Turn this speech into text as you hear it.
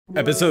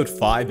Episode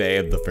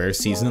 5A of the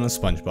first season of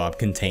SpongeBob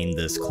contained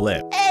this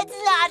clip. It's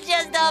not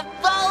just a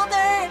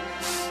boulder,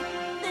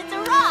 it's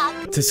a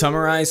rock. To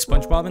summarize,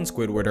 SpongeBob and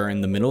Squidward are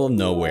in the middle of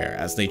nowhere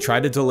as they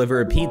try to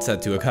deliver a pizza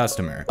to a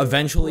customer.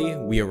 Eventually,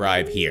 we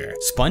arrive here.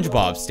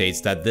 SpongeBob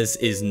states that this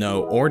is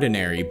no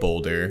ordinary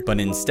boulder, but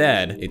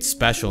instead, it's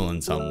special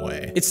in some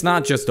way. It's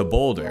not just a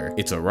boulder,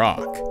 it's a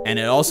rock. And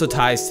it also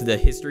ties to the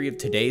history of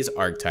today's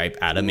archetype,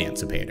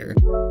 Adamancipator.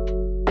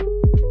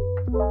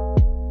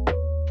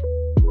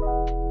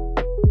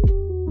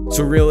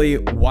 So really,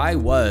 why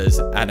was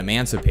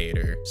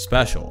Adamancipator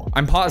special?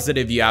 I'm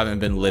positive you haven't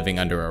been living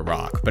under a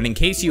rock, but in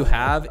case you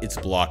have, it's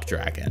Block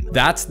Dragon.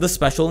 That's the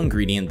special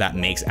ingredient that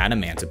makes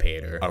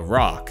Adamancipator a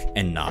rock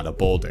and not a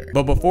boulder.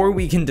 But before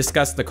we can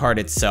discuss the card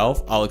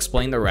itself, I'll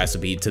explain the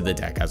recipe to the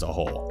deck as a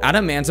whole.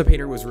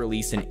 Adamancipator was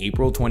released in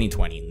April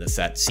 2020 in the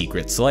set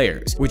Secret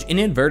Slayers, which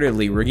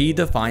inadvertently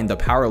redefined the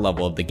power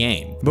level of the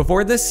game.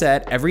 Before this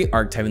set, every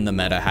archetype in the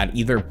meta had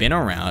either been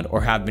around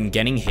or have been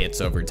getting hits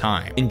over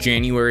time. In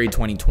January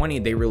 2020,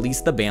 they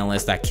released the ban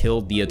list that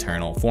killed the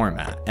Eternal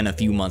format, and a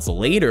few months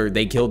later,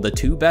 they killed the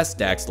two best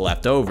decks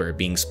left over,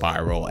 being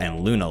Spiral and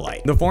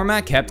Lunalight. The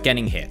format kept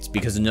getting hits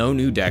because no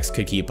new decks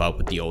could keep up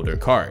with the older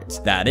cards.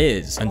 That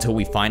is, until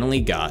we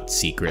finally got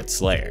Secret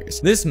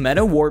Slayers. This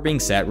meta warping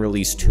set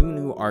released two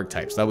new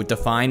archetypes that would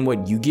define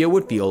what Yu-Gi-Oh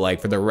would feel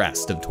like for the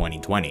rest of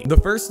 2020. The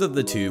first of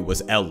the two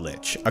was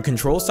Eldritch, a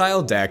control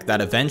style deck that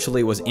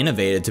eventually was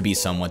innovated to be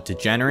somewhat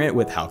degenerate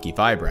with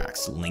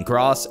Halki-Fibrax,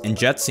 Linkross, and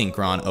Jet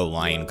Synchron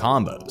O-Lion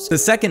combos. The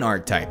second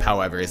archetype,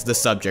 however, is the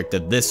subject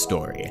of this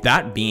story,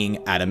 that being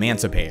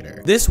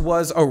Adamancipator. This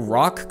was a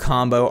rock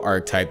combo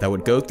archetype that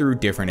would go through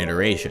different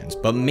iterations,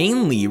 but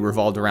mainly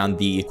revolved around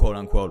the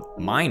quote-unquote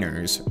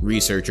miners,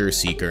 researcher,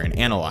 seeker, and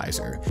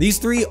analyzer. These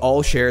three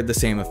all shared the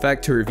same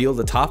effect to reveal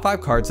the top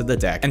 5 cards of the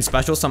deck and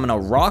special summon a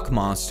rock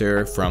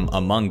monster from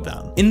among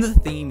them. In the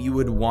theme, you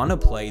would want to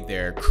play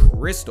their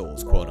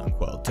crystals,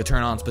 quote-unquote, to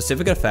turn on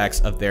specific effects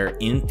of their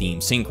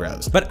in-theme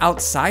synchros. But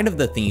outside of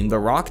the theme, the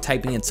rock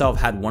typing itself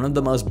had one of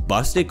the most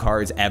busted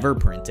cards ever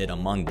printed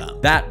among them,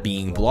 that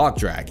being Block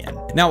Dragon.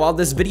 Now, while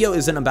this video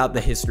isn't about the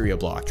history of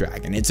Block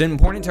Dragon, it's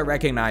important to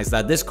recognize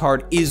that this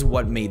card is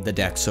what made the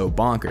deck so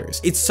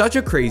bonkers. It's such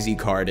a crazy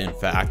card, in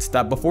fact,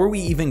 that before we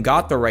even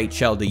got the right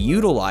shell to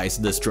utilize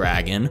this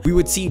dragon, we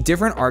would see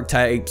different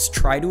archetypes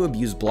try to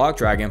abuse Block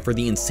Dragon for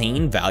the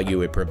insane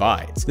value it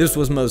provides. This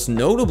was most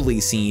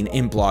notably seen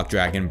in Block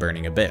Dragon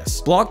Burning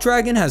Abyss. Block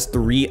Dragon has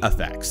 3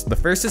 effects. The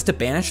first is to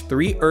banish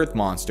 3 earth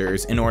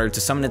monsters in order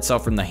to summon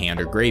itself from the hand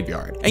or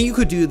graveyard, and you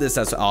could do this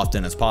as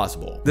often as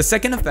possible. The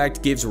second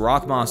effect gives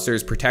rock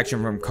monsters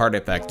protection from card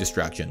effect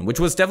destruction, which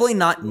was definitely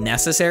not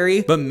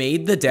necessary, but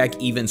made the deck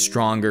even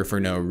stronger for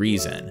no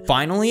reason.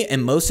 Finally,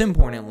 and most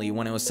importantly,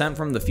 when it was sent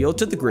from the field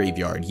to the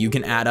graveyard, you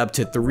can add up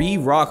to 3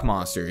 rock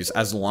monsters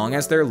as long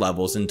as their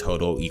levels in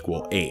total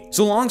equal 8.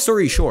 So long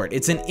story short,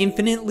 it's an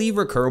infinitely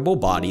recurable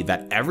body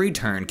that every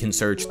turn can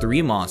search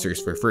 3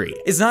 monsters for free.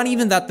 It's not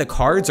even that the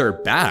cards are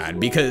bad,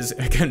 because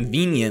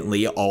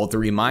conveniently all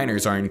 3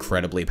 miners are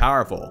incredibly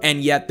powerful,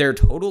 and yet their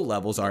total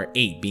levels are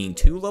 8, being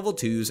 2 level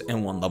 2s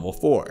and 1 level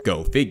 4.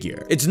 Go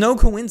figure. It's no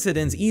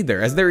coincidence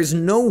either, as there is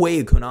no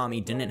way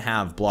Konami didn't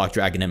have Block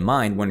Dragon in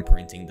mind when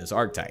printing this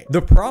archetype.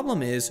 The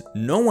problem is,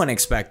 no one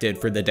expected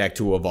for the deck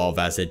to evolve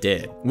as it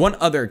did. One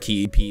other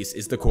key piece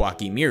is the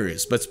Kawaki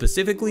Mirus, but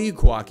specifically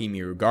Kawaki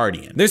Miru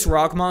Guardian. This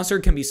rock monster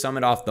can be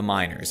summoned off the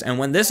miners, and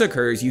when this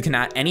occurs, you can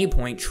at any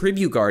point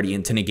Tribute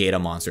Guardian to negate a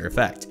monster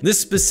effect. This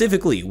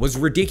specifically was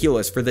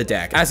ridiculous for the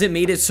deck, as it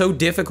made it so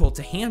difficult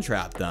to hand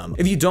trap them.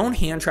 If you don't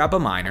hand trap a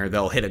miner,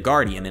 they'll hit a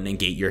guardian and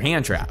negate your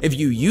hand trap. If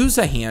you use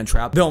a hand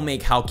trap, they'll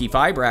make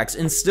Halki-Fibrax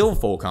and still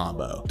full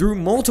combo. Through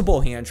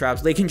multiple hand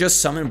traps, they can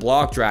just summon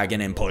Block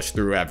Dragon and push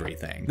through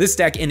everything. This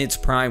deck in its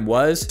prime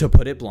was, to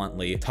put it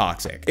bluntly,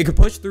 toxic. It could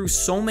push through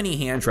so many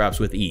hand traps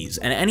with ease,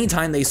 and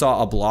anytime they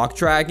saw a Block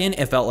Dragon,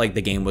 it felt like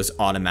the game was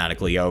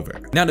automatically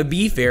over. Now, to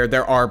be fair,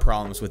 there are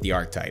problems with the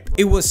archetype.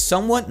 It was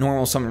somewhat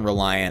normal summon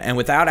reliant, and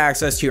without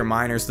access to your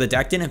miners, the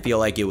deck didn't feel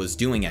like it was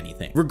doing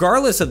anything.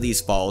 Regardless of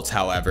these faults,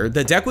 however,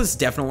 the deck was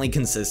definitely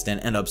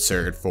consistent and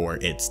absurd for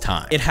its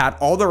time. It had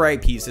all the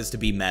right pieces to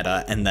be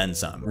meta and then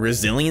some.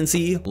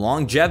 Resiliency,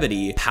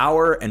 longevity,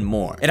 power, and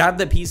more. It had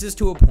the pieces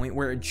to a point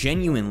where it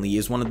genuinely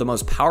is one of the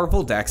most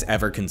powerful decks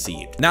ever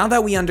conceived. Now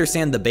that we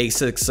understand the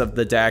basics of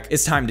the deck,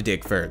 it's time to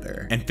dig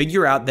further and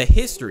figure out the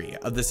history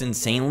of this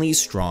insanely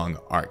strong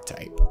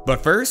archetype.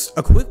 But first,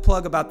 a quick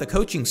plug about the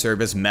coaching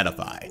service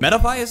METAFY.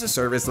 METAFY is a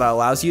service that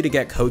allows you to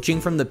get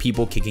coaching from the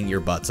people kicking your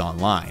butts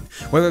online,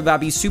 whether that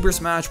be Super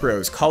Smash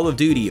Bros, Call of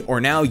Duty, or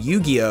or now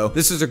Yu-Gi-Oh,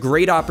 this is a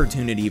great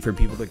opportunity for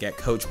people to get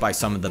coached by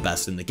some of the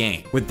best in the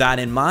game. With that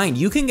in mind,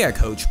 you can get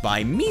coached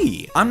by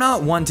me. I'm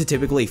not one to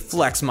typically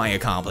flex my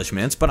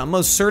accomplishments, but I'm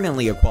most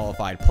certainly a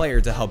qualified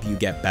player to help you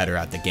get better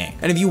at the game.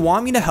 And if you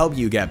want me to help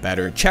you get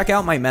better, check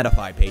out my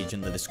METAFY page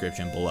in the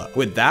description below.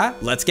 With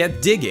that, let's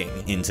get digging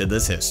into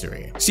this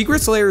history.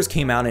 Secret Slayers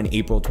came out in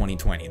April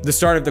 2020, the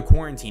start of the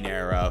quarantine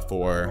era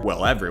for,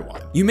 well,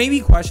 everyone. You may be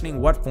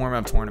questioning what form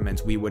of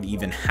tournaments we would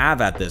even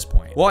have at this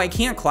point. While I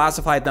can't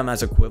classify them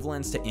as equivalents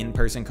to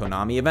in-person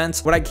Konami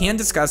events, what I can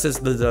discuss is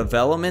the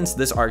developments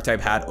this archetype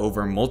had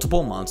over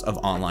multiple months of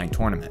online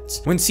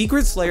tournaments. When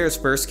Secret Slayers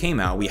first came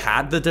out, we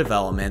had the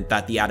development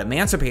that the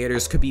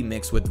Adamancipators could be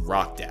mixed with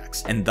rock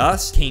decks, and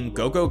thus came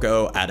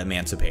yugioh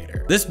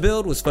Adamancipator. This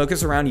build was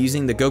focused around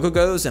using the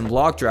yugiohs and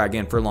Block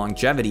Dragon for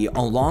longevity,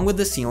 along with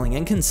the sealing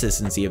and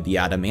consistency of the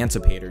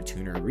Adamancipator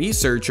tuner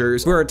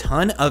researchers for a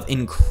ton of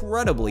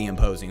incredibly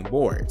imposing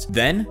boards.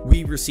 Then,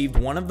 we received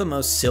one of the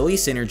most silly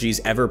synergies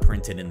ever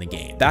printed in the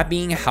game, that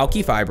being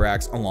Halki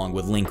Fibrax along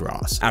with Link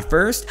Ross. At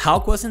first,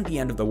 Halk wasn't the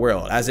end of the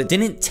world, as it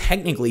didn't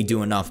technically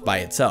do enough by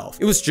itself.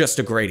 It was just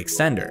a great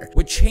extender.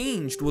 What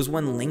changed was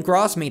when Link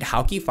Ross made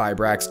Halki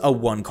Fibrax a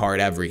one-card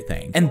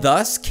everything, and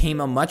thus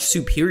came a much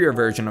superior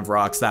version of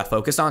rocks that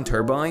focused on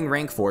turboing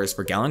rank 4s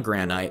for Gallant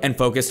Granite and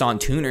focused on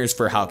tuners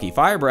for Halki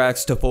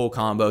Fibrax to full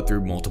combo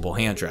through multiple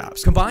hand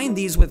traps. Combine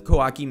these with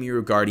Kawaki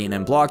Miru Guardian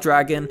and Block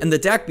Dragon, and the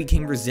deck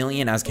became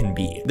resilient as can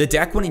be. The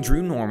deck when it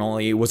drew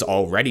normally was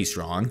already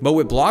strong, but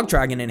with Block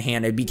Dragon in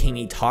hand, it became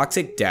a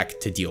toxic deck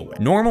to deal with.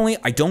 Normally,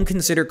 I don't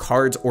consider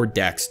cards or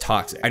decks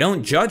toxic. I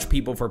don't judge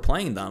people for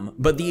playing them,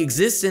 but the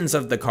existence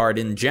of the card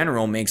in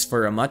general makes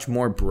for a much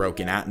more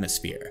broken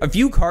atmosphere. A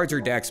few cards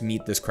or decks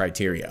meet this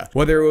criteria,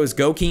 whether it was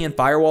Goki and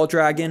Firewall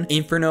Dragon,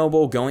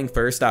 Infernoble going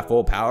first at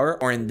full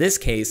power, or in this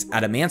case,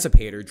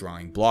 Adamancipator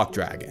drawing Block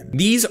Dragon.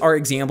 These are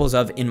examples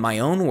of, in my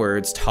own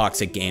words,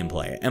 toxic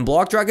gameplay, and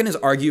Block Dragon is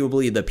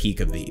arguably the peak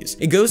of these.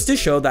 It goes to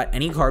show that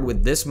any card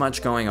with this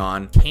much going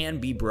on can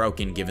be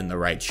broken given the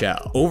right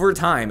shell. Over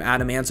time,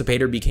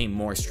 Adamancipator became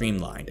more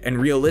streamlined, and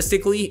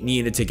realistically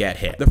needed to get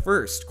hit. The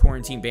first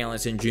quarantine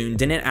balance in June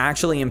didn't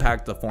actually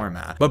impact the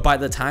format, but by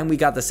the time we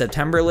got the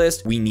September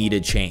list, we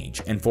needed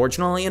change, and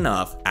fortunately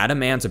enough,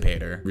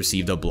 Adamancipator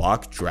received a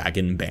Block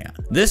Dragon ban.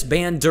 This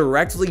ban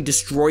directly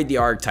destroyed the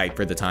archetype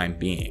for the time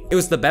being. It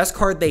was the best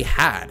card they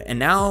had, and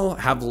now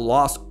have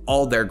lost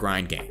all their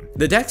grind game.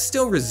 The deck's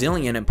still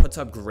resilient and puts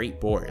up great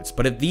boards,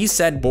 but if these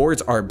said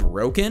boards are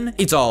broken,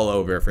 it's all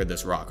over for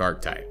this rock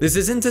archetype. This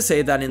isn't to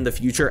say that in the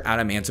future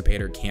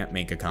Adamancipator can't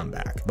make a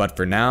comeback, but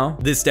for now,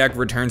 this deck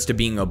returns to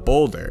being a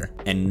boulder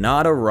and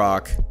not a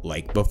rock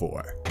like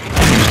before.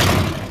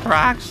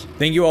 Rocks.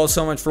 Thank you all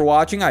so much for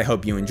watching. I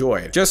hope you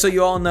enjoyed. Just so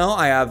you all know,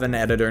 I have an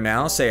editor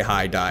now. Say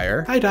hi,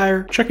 Dyer. Hi,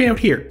 Dyer. Check me out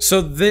here.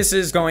 So this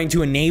is going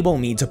to enable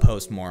me to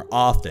post more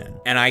often,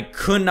 and I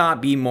could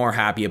not be more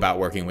happy about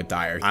working with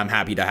Dyer. I'm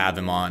happy to have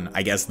him on,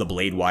 I guess, the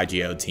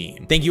BladeYGO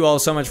team. Thank you all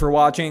so much for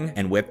watching,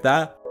 and with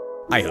that,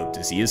 I hope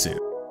to see you soon.